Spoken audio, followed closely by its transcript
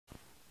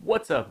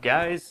What's up,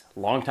 guys?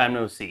 Long time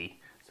no see.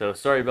 So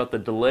sorry about the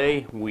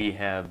delay. We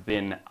have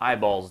been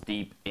eyeballs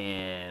deep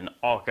in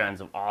all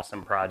kinds of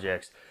awesome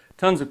projects.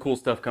 Tons of cool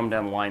stuff coming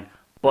down the line.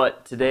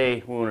 But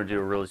today we want to do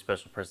a really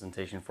special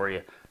presentation for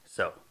you.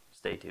 So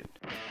stay tuned.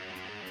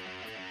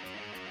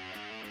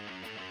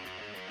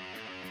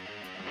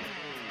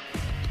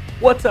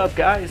 What's up,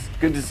 guys?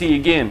 Good to see you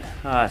again.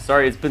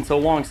 Sorry it's been so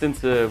long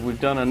since we've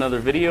done another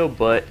video,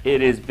 but it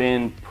has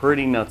been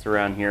pretty nuts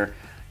around here.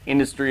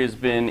 Industry has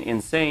been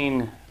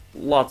insane.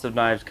 Lots of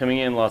knives coming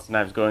in, lots of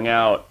knives going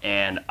out,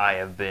 and I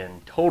have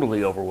been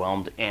totally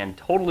overwhelmed and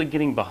totally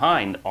getting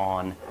behind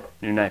on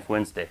New Knife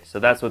Wednesday. So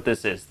that's what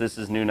this is. This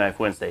is New Knife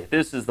Wednesday.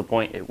 This is the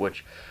point at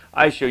which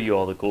I show you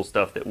all the cool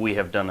stuff that we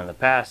have done in the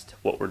past,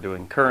 what we're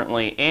doing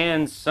currently,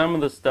 and some of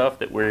the stuff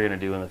that we're going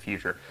to do in the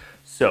future.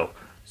 So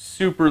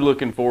super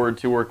looking forward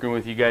to working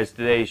with you guys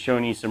today,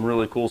 showing you some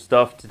really cool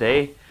stuff.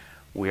 Today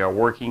we are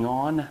working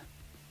on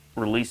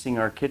releasing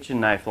our kitchen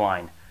knife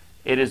line.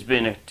 It has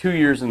been 2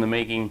 years in the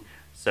making,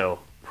 so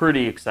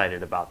pretty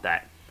excited about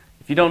that.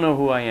 If you don't know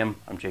who I am,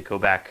 I'm Jake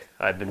Hoback.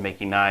 I've been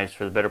making knives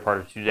for the better part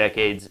of 2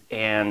 decades,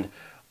 and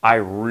I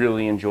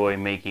really enjoy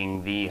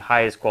making the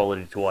highest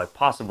quality tool I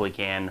possibly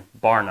can,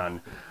 bar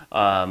none.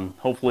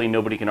 Hopefully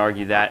nobody can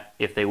argue that.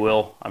 If they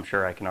will, I'm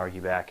sure I can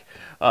argue back.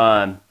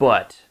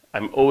 But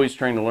I'm always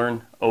trying to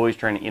learn, always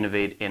trying to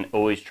innovate, and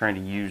always trying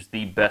to use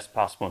the best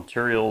possible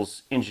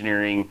materials,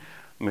 engineering,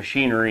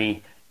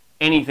 machinery,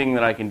 anything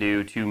that I can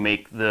do to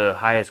make the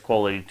highest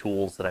quality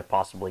tools that I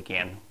possibly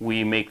can.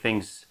 We make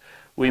things,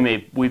 we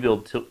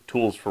build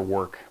tools for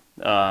work,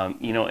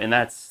 and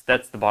that's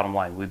the bottom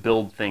line. We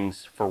build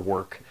things for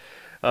work.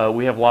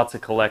 We have lots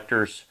of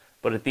collectors,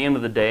 but at the end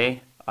of the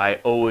day, I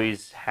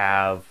always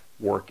have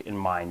work in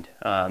mind.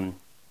 I've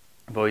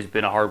always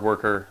been a hard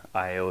worker.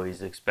 I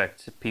always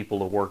expect people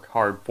to work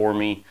hard for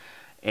me,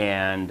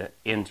 and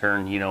in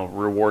turn,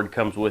 reward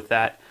comes with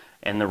that.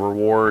 And the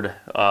reward,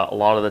 a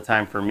lot of the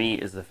time for me,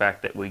 is the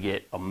fact that we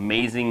get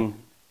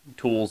amazing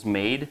tools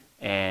made,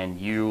 and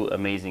you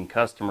amazing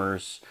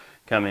customers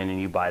come in and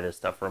you buy this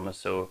stuff from us.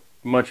 So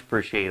much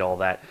appreciate all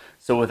that.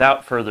 So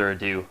without further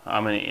ado,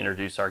 I'm going to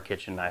introduce our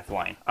kitchen knife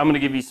line. I'm going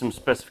to give you some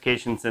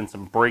specifications and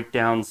some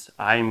breakdowns.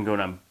 I'm going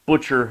to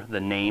butcher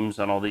the names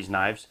on all these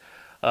knives.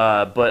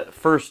 But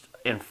first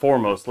and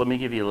foremost, let me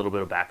give you a little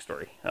bit of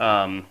backstory.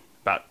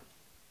 About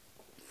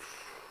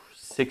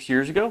 6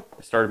 years ago,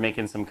 I started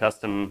making some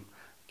custom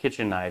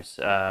kitchen knives.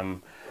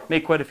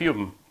 Made quite a few of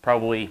them,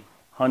 probably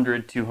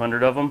 100,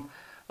 200 of them.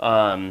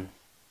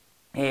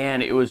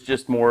 And it was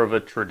just more of a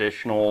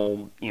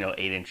traditional,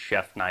 8-inch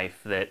chef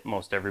knife that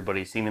most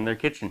everybody's seen in their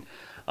kitchen.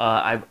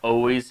 I've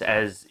always,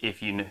 as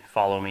if you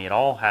follow me at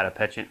all, had a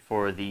penchant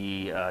for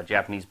the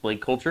Japanese blade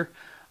culture.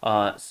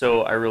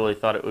 So I really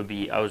thought it would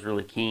be, I was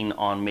really keen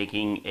on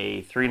making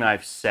a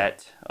 3-knife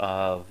set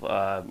of,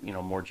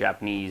 more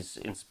Japanese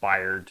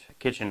inspired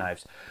kitchen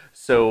knives.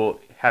 So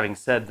having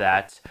said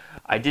that,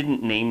 I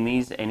didn't name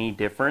these any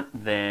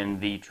different than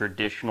the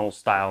traditional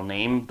style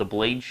name. The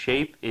blade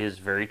shape is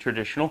very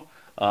traditional.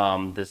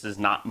 This is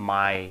not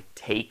my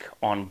take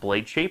on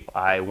blade shape.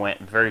 I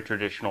went very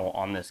traditional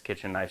on this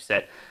kitchen knife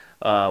set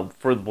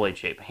for the blade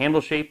shape.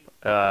 Handle shape,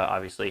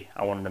 obviously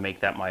I wanted to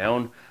make that my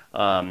own.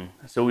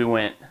 So we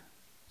went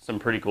some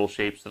pretty cool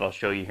shapes that I'll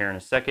show you here in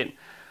a second,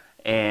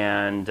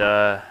 and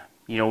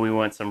we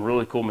went some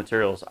really cool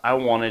materials. I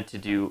wanted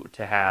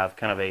to have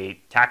kind of a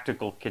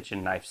tactical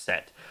kitchen knife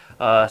set,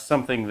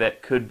 something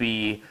that could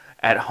be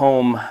at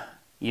home.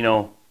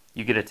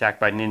 You get attacked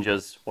by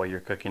ninjas while you're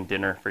cooking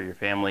dinner for your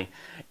family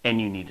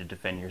and you need to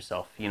defend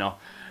yourself.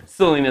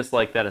 Silliness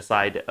like that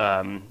aside,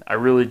 I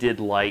really did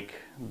like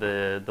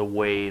the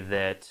way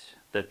that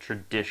the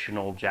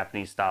traditional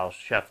Japanese style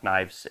chef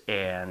knives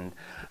and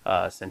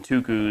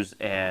sentokus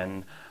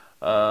and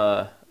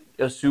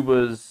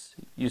yasubas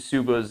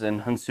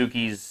and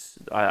hansukis,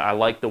 I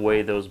like the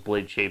way those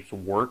blade shapes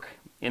work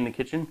in the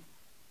kitchen,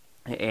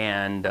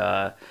 and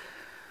I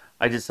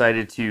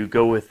decided to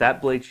go with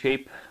that blade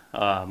shape,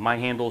 my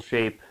handle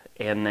shape,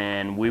 and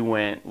then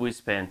we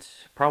spent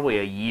probably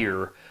a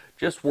year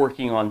just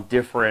working on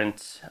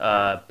different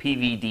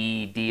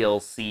PVD,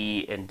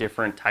 DLC, and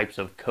different types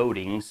of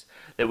coatings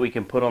that we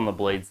can put on the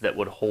blades that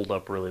would hold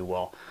up really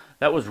well.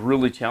 That was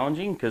really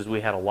challenging because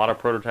we had a lot of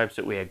prototypes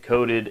that we had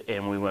coated,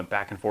 and we went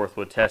back and forth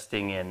with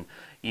testing and,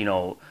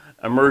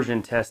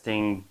 immersion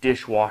testing,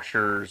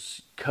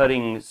 dishwashers,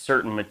 cutting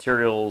certain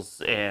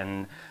materials,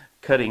 and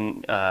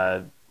cutting,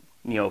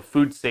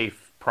 food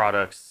safe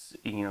products,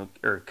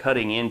 or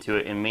cutting into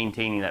it and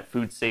maintaining that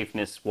food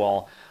safeness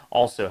while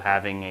also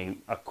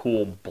having a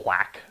cool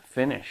black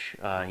finish.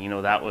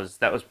 That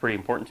was pretty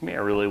important to me. I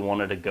really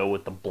wanted to go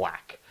with the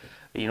black.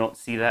 You don't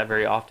see that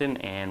very often,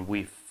 and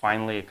we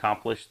finally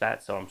accomplished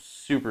that, so I'm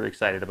super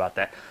excited about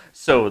that.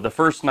 So the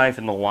first knife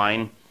in the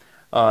line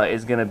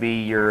is going to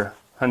be your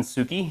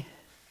Hansuki,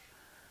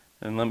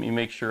 and let me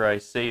make sure I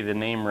say the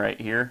name right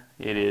here.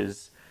 It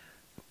is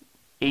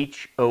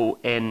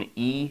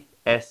Honesuki.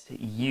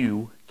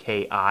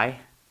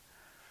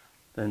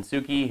 The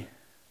Hansuki,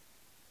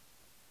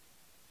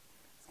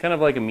 kind of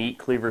like a meat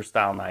cleaver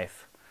style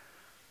knife.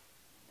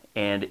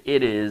 And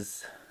it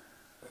is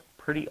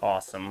pretty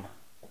awesome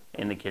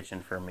in the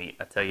kitchen for meat.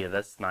 I tell you,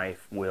 this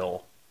knife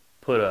will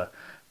put a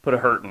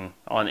hurtin'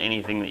 on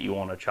anything that you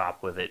want to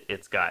chop with it.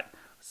 It's got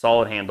a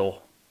solid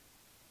handle.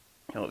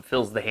 You know, it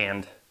fills the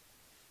hand.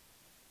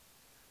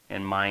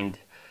 And mind,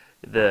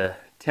 the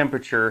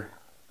temperature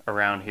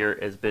around here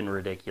has been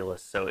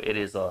ridiculous, so it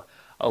is a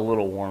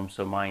little warm,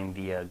 so mind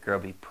the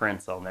grubby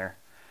prints on there.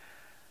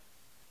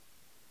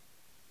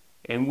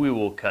 And we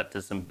will cut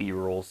to some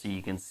B-roll so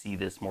you can see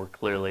this more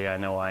clearly. I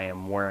know I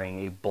am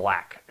wearing a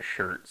black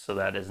shirt, so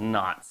that is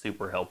not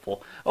super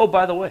helpful. Oh,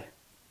 by the way,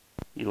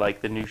 you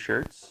like the new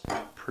shirts?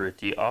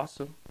 Pretty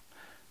awesome.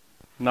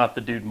 Not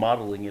the dude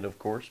modeling it, of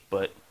course,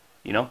 but,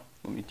 you know,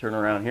 let me turn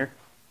around here.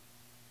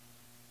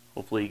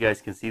 Hopefully you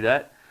guys can see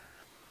that.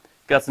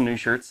 Got some new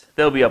shirts.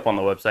 They'll be up on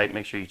the website.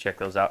 Make sure you check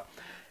those out.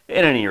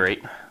 At any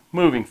rate,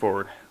 moving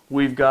forward,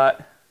 we've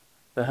got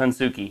the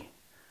Hansuki.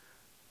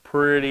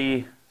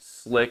 Pretty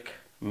slick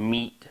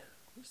meat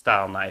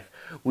style knife.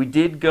 We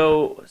did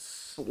go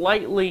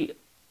slightly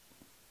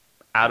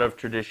out of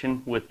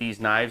tradition with these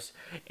knives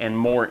and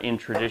more in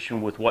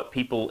tradition with what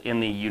people in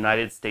the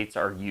United States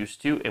are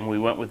used to, and we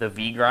went with a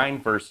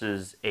V-grind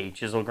versus a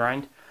chisel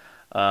grind.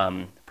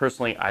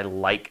 Personally, I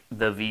like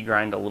the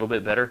V-grind a little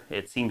bit better.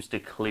 It seems to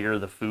clear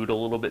the food a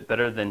little bit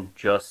better than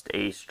just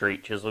a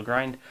straight chisel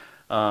grind.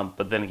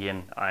 But then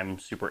again, I'm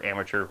super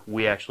amateur.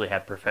 We actually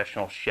had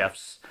professional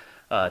chefs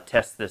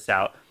test this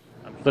out.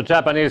 The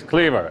Japanese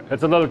cleaver.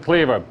 It's a little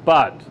cleaver,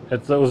 but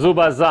it's a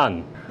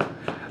Uzubazan.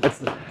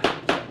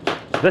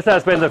 This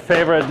has been the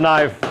favorite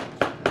knife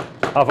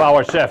of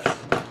our chefs.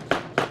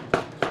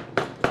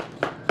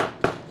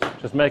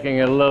 Just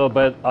making a little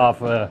bit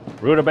of a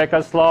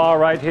rutabaga slaw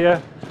right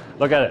here.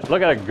 Look at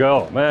it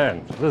go,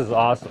 man, this is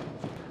awesome.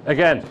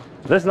 Again,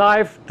 this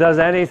knife does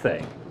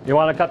anything. You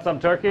want to cut some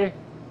turkey?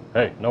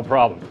 Hey, no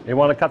problem. You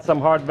want to cut some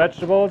hard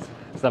vegetables,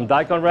 some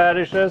daikon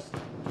radishes?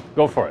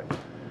 Go for it.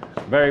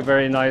 Very,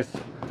 very nice,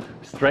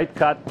 straight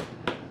cut,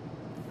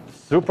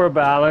 super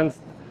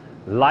balanced,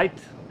 light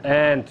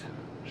and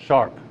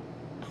sharp.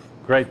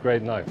 Great,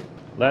 great knife.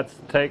 Let's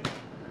take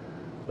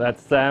that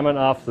salmon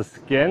off the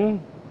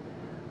skin.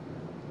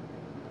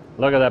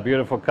 Look at that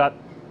beautiful cut.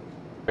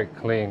 Very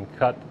clean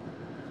cut.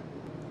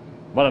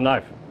 What a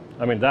knife.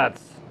 I mean,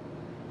 that's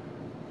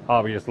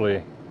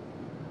obviously,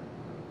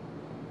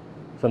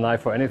 it's a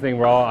knife for anything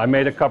raw. I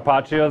made a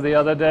carpaccio the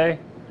other day.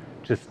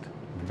 Just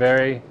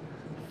very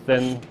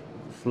thin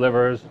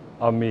slivers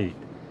of meat.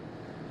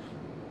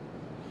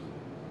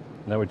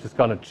 Now we're just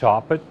going to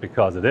chop it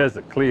because it is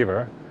a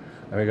cleaver.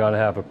 And we're going to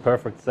have a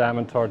perfect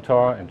salmon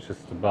tartare in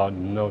just about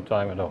no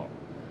time at all.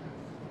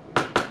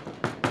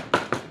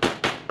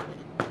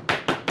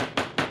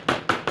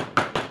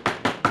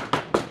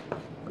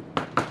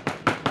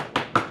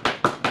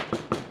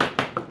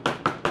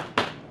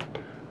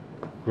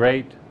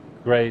 Great,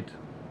 great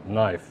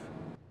knife.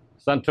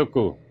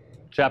 Santoku,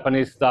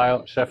 Japanese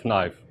style chef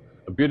knife.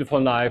 A beautiful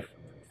knife,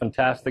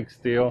 fantastic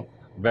steel,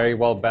 very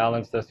well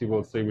balanced as you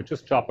will see. We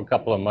just chop a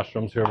couple of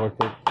mushrooms here real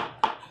quick.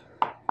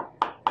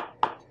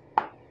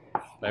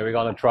 Now we're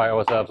gonna try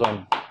ourselves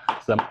on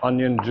some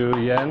onion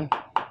julienne.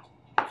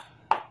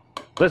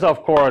 This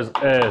of course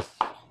is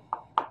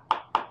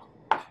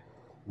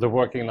the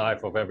working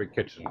knife of every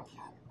kitchen.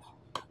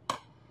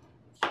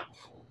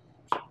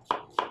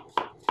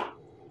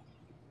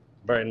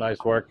 Very nice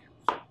work.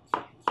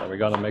 So we're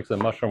gonna make some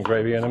mushroom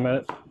gravy in a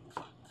minute.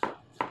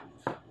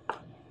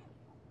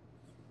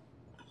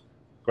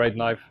 Great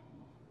knife.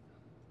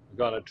 We're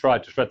gonna try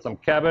to shred some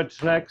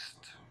cabbage next.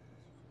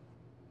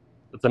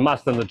 It's a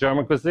must in the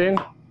German cuisine.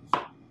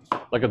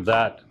 Look at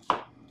that.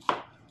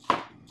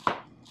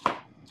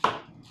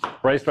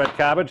 Braised red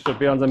cabbage should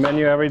be on the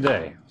menu every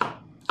day.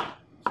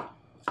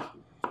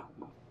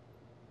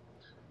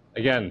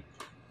 Again,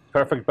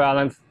 perfect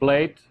balanced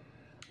blade.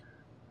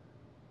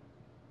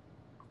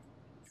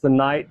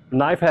 The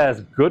knife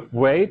has good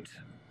weight,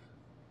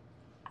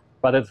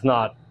 but it's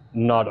not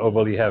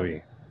overly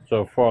heavy.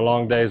 So for a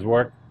long day's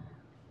work,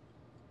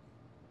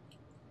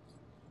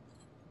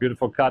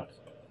 beautiful cut,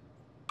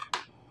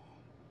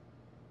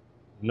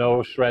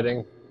 no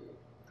shredding,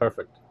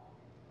 perfect.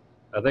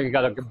 I think you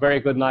got a very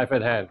good knife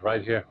at hand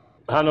right here.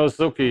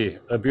 Hanosuki,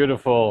 a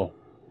beautiful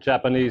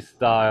Japanese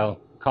style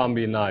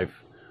combi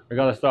knife. We're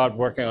gonna start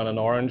working on an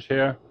orange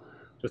here.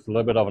 Just a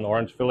little bit of an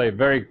orange fillet.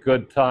 Very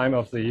good time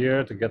of the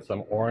year to get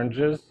some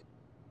oranges.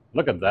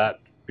 Look at that,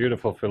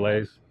 beautiful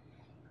fillets.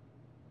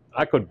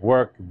 I could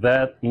work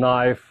that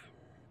knife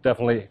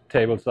definitely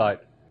tableside.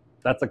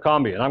 That's a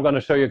combi, and I'm going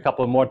to show you a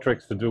couple more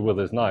tricks to do with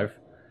this knife.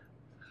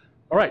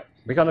 All right,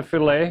 we're going to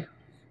fillet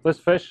this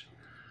fish.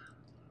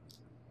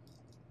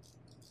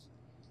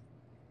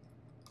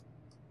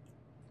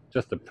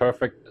 Just a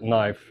perfect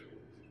knife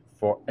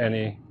for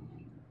any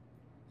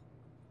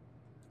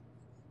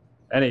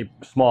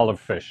smaller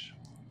fish.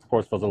 Of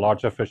course, for the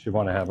larger fish, you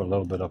want to have a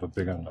little bit of a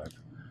bigger knife.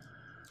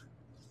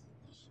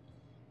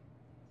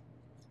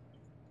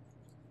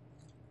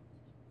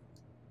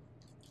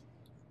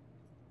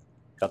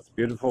 Cuts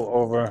beautiful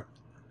over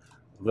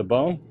the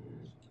bone.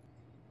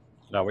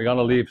 Now we're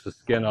gonna leave the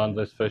skin on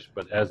this fish,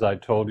 but as I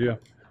told you,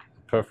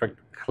 perfect,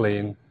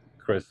 clean,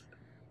 crisp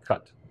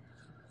cut.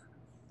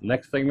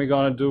 Next thing we're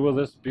gonna do with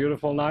this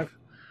beautiful knife,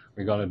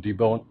 we're gonna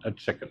debone a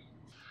chicken.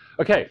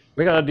 Okay,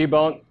 we're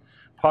gonna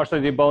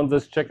partially debone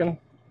this chicken.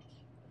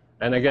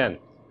 And again,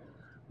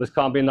 this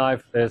combi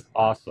knife is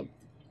awesome.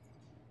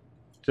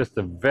 Just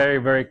a very,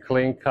 very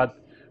clean cut.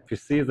 If you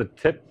see the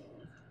tip,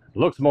 it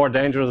looks more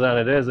dangerous than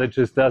it is. It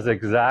just does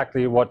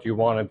exactly what you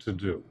want it to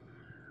do.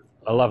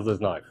 I love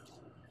this knife.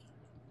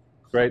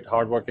 Great,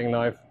 hardworking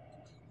knife.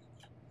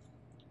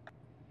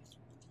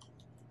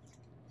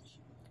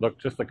 Look,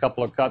 just a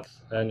couple of cuts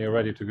and you're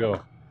ready to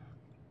go.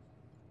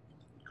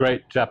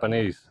 Great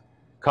Japanese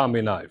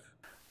combi knife.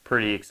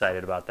 Pretty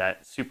excited about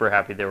that. Super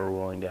happy they were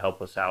willing to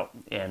help us out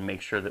and make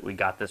sure that we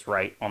got this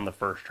right on the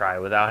first try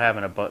without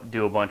having to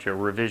do a bunch of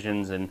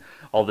revisions and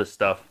all this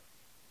stuff.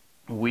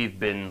 We've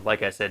been,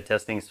 like I said,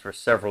 testing this for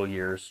several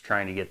years,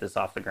 trying to get this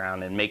off the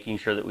ground and making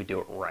sure that we do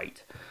it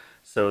right.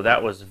 So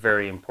that was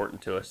very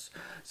important to us.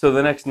 So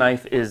the next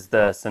knife is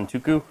the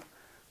Sentuku.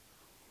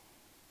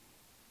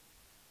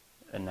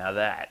 And now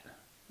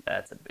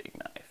that's a big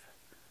knife.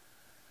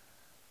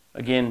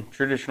 Again,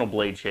 traditional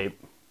blade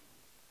shape,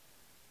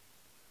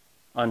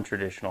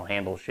 untraditional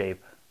handle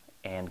shape,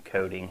 and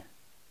coating.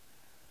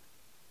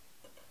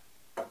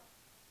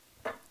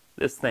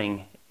 This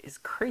thing is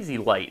crazy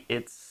light.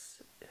 It's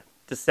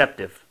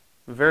deceptive,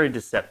 very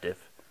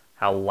deceptive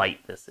how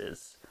light this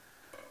is.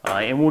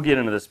 And we'll get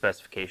into the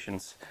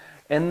specifications.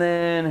 And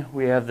then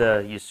we have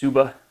the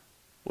Yasuba,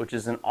 which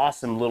is an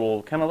awesome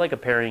little, kind of like a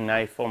paring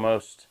knife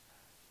almost,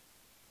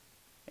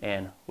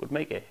 and would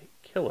make a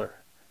killer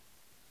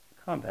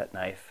combat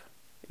knife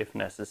if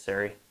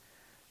necessary.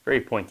 Very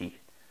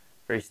pointy,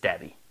 very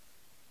stabby.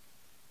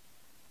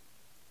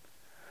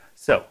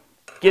 So,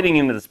 getting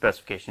into the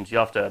specifications,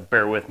 you'll have to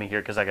bear with me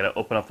here because I got to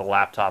open up the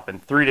laptop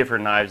and 3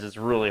 different knives. It's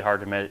really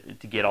hard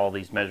to get all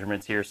these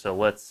measurements here. So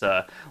let's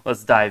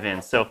dive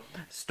in. So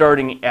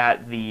starting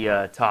at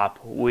the top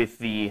with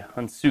the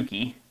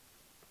Hansuki,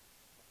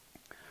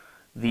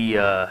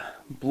 the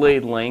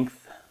blade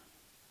length.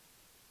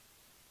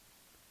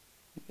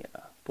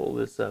 Yeah, pull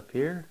this up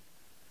here.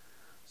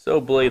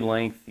 So blade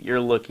length, you're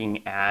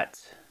looking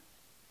at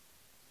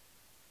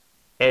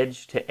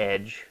edge to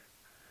edge.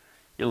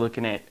 You're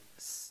looking at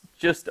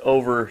just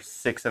over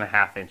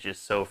 6.5 inches.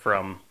 So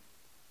from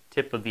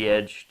tip of the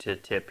edge to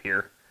tip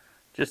here,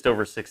 just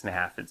over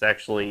 6.5. It's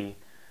actually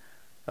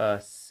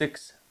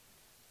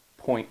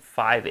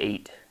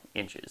 6.58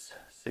 inches,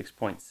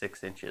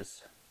 6.6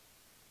 inches.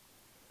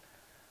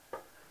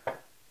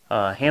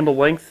 Handle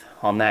length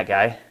on that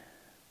guy,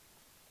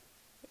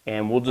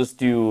 and we'll just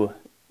do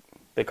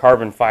the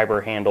carbon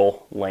fiber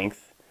handle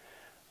length.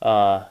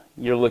 You're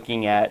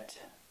looking at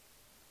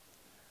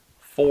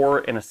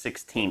 4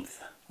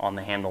 1/16 on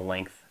the handle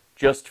length,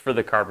 just for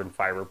the carbon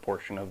fiber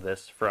portion of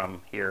this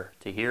from here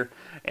to here.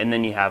 And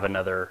then you have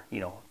another,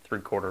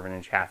 3/4 of an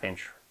inch, 1/2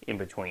 inch in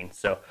between.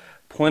 So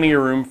plenty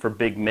of room for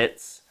big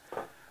mitts,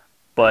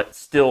 but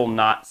still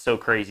not so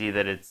crazy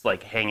that it's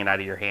like hanging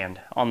out of your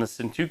hand. On the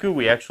Sentuku,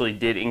 we actually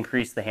did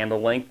increase the handle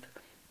length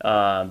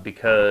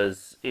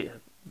because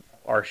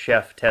our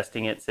chef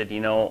testing it said,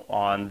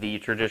 on the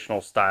traditional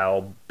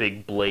style,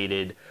 big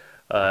bladed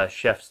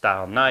chef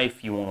style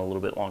knife, you want a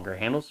little bit longer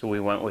handle, so we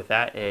went with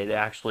that. It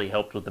actually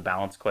helped with the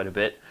balance quite a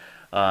bit.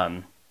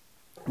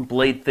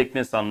 Blade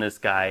thickness on this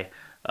guy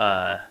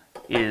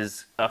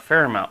is a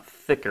fair amount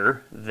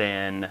thicker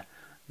than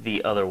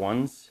the other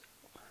ones.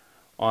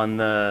 On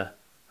the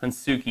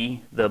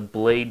Hansuki, the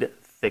blade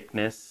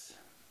thickness,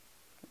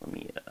 let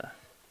me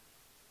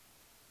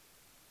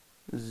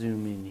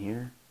zoom in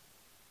here.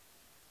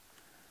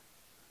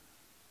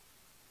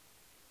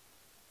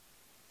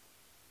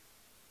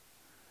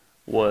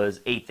 Was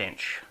 1/8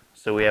 inch.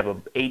 So we have a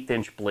 1/8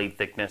 inch blade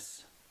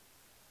thickness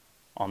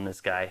on this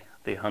guy,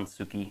 the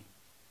Hansuki.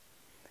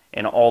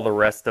 And all the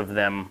rest of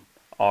them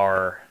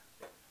are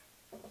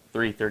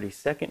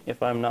 3/32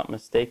 if I'm not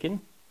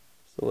mistaken.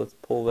 So let's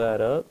pull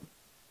that up.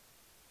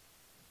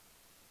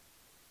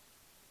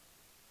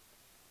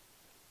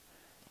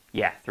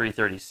 Yeah,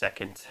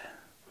 3/32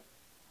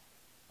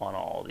 on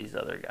all these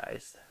other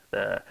guys.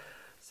 The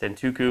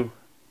Sentuku,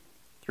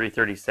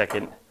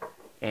 3/32,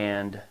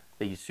 and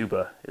the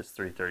Yasuba is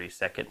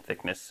 3/32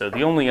 thickness. So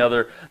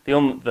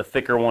the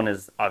thicker one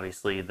is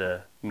obviously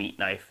the meat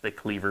knife, the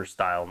cleaver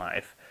style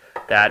knife.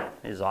 That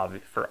is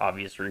for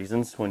obvious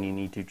reasons. When you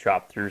need to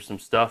chop through some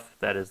stuff,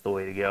 that is the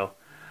way to go.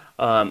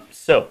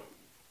 So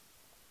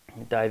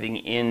diving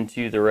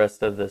into the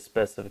rest of the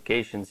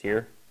specifications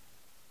here.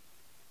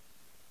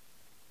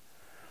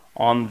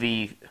 On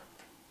the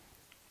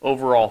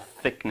overall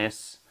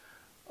thickness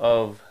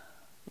of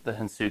the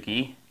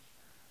Hansuki,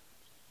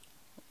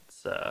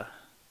 let's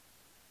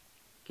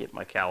get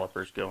my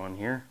calipers going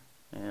here,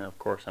 and of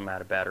course I'm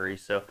out of battery,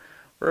 so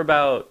we're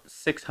about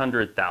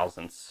 600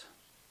 thousandths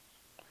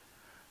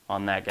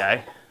on that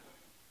guy.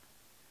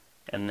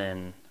 And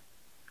then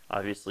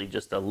Obviously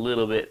just a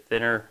little bit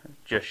thinner,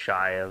 just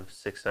shy of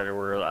 600.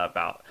 We're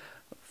about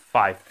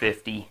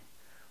 550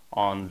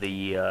 on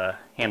the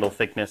handle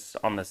thickness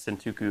on the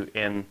Sentoku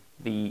and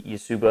the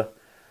Yasuba.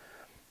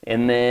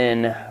 And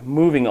then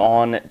moving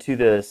on to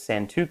the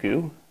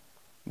Sentoku,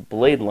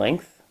 blade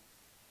length,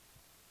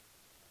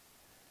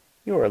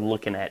 you are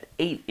looking at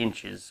 8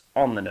 inches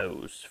on the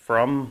nose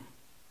from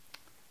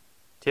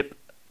tip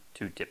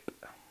to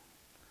tip.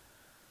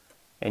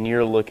 And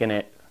you're looking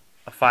at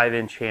a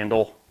 5-inch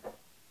handle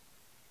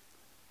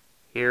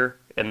here,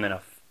 and then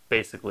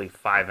basically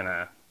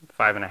 5.5,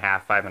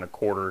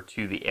 5.25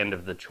 to the end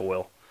of the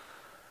choil.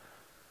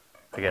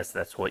 I guess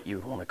that's what you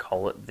want to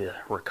call it, the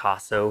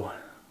ricasso,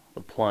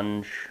 the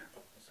plunge,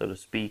 so to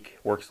speak.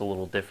 Works a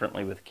little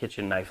differently with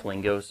kitchen knife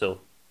lingo, so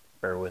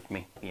bear with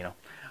me. You know,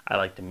 I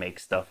like to make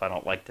stuff, I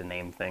don't like to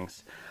name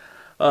things.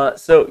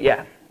 So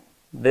yeah,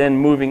 then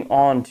moving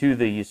on to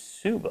the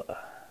Yasuba,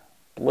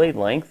 blade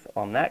length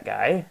on that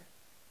guy.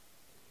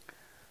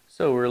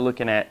 So we're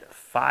looking at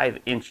 5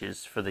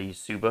 inches for the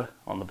Yasuba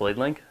on the blade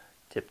length,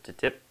 tip to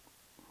tip,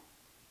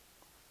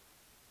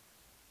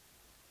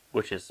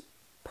 which is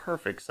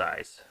perfect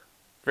size,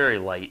 very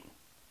light,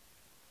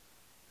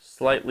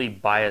 slightly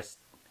biased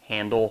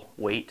handle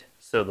weight,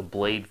 so the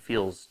blade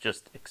feels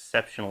just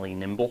exceptionally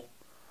nimble,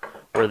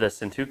 where the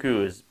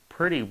Sentoku is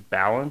pretty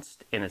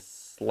balanced and is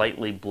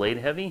slightly blade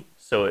heavy,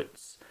 so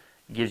it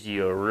gives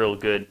you a real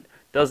good,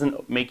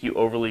 doesn't make you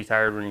overly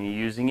tired when you're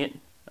using it.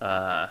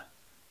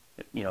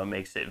 You know, it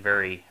makes it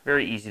very,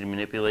 very easy to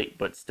manipulate,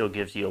 but still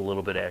gives you a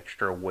little bit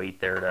extra weight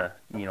there to,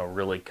 you know,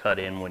 really cut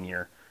in when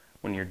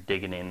you're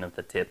digging in at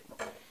the tip.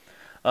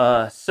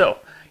 So,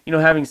 you know,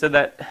 having said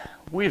that,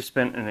 we've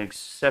spent an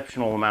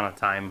exceptional amount of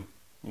time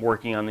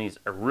working on these.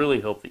 I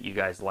really hope that you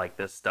guys like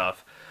this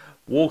stuff.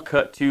 We'll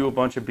cut to a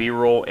bunch of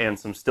B-roll and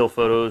some still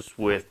photos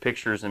with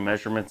pictures and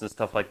measurements and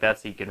stuff like that,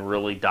 so you can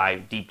really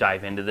deep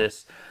dive into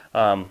this.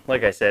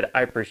 Like I said,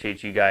 I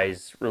appreciate you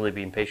guys really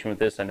being patient with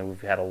this. I know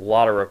we've had a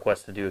lot of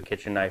requests to do a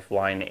kitchen knife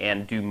line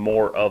and do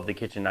more of the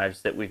kitchen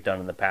knives that we've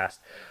done in the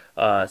past.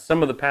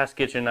 Some of the past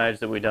kitchen knives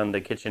that we've done,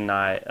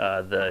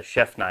 the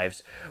chef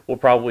knives, we'll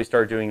probably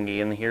start doing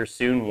again here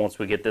soon once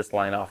we get this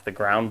line off the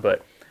ground,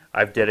 but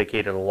I've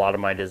dedicated a lot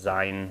of my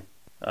design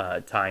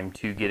time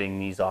to getting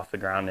these off the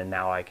ground, and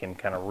now I can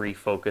kind of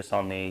refocus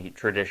on the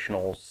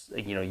traditional,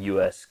 you know,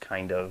 US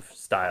kind of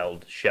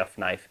styled chef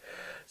knife.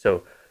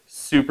 So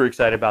super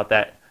excited about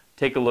that.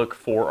 Take a look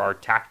for our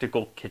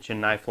tactical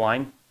kitchen knife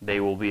line. They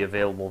will be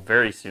available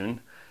very soon,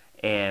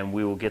 and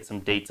we will get some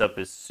dates up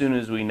as soon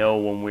as we know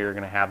when we're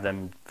going to have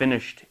them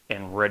finished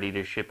and ready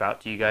to ship out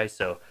to you guys.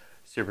 So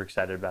super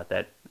excited about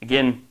that.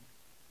 Again,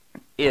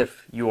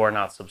 if you are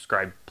not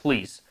subscribed,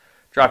 please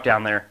drop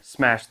down there,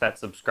 smash that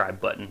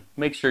subscribe button.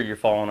 Make sure you're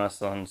following us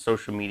on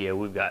social media.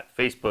 We've got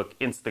Facebook,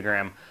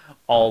 Instagram,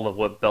 all of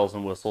what bells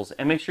and whistles.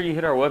 And make sure you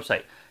hit our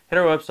website. Hit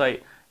our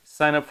website,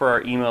 sign up for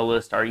our email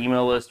list. Our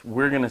email list,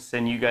 we're going to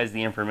send you guys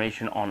the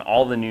information on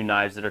all the new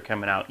knives that are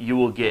coming out. You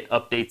will get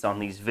updates on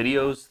these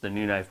videos, the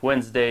New Knife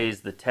Wednesdays,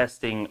 the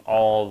testing,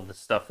 all the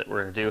stuff that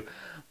we're going to do.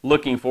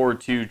 Looking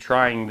forward to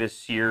trying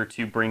this year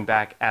to bring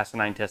back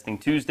Asinine Testing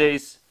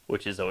Tuesdays,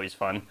 which is always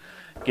fun.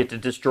 Get to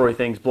destroy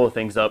things, blow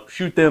things up,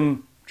 shoot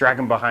them, drag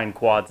them behind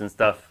quads and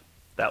stuff.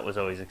 That was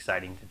always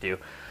exciting to do.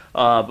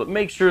 But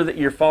make sure that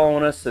you're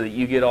following us so that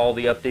you get all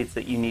the updates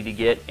that you need to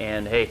get.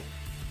 And hey,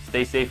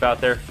 stay safe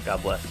out there.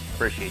 God bless.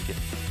 Appreciate you.